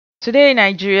Today in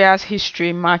Nigeria's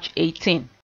history, March 18.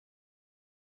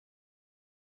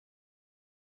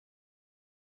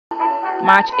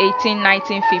 March 18,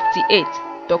 1958,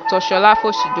 Dr. Shola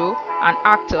Foshido, an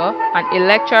actor and a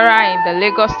lecturer in the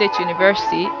Lagos State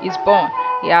University, is born.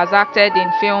 He has acted in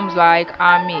films like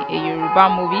Army, a Yoruba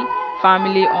movie,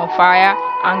 Family on Fire,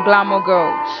 and Glamour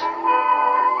Girls.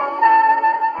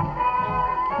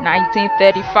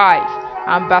 1935,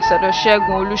 Ambassador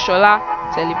Segun Olushola,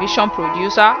 television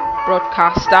producer,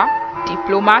 broadcaster,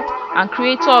 diplomat, and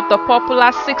creator of the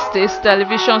popular 60s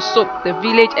television soap The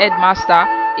Village Headmaster,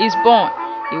 is born.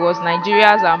 He was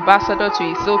Nigeria's ambassador to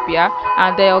Ethiopia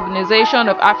and the Organization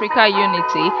of African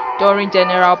Unity during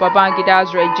General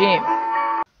Babangida's regime.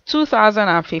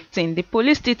 2015, the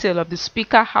police detail of the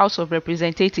Speaker House of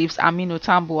Representatives Aminu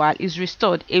Tambuwal is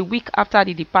restored a week after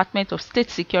the Department of State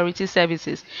Security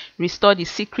Services restored the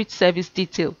Secret Service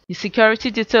detail. The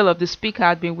security detail of the Speaker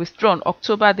had been withdrawn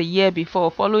October the year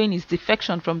before following his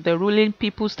defection from the ruling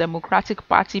People's Democratic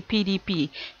Party (PDP)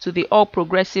 to the All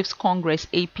Progressives Congress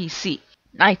 (APC).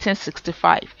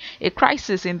 1965, a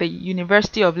crisis in the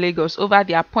University of Lagos over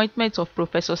the appointment of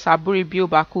Professor Saburi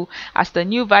Biobaku as the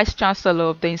new Vice-Chancellor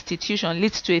of the institution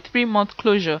leads to a 3-month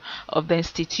closure of the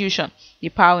institution. The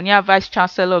pioneer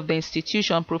Vice-Chancellor of the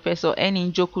institution, Professor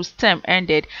Eni Njoku's term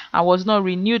ended and was not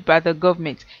renewed by the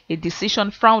government, a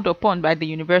decision frowned upon by the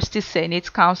University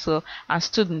Senate Council and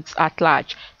students at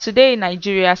large. Today in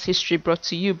Nigeria's history, brought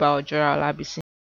to you by Ojora Olabisi.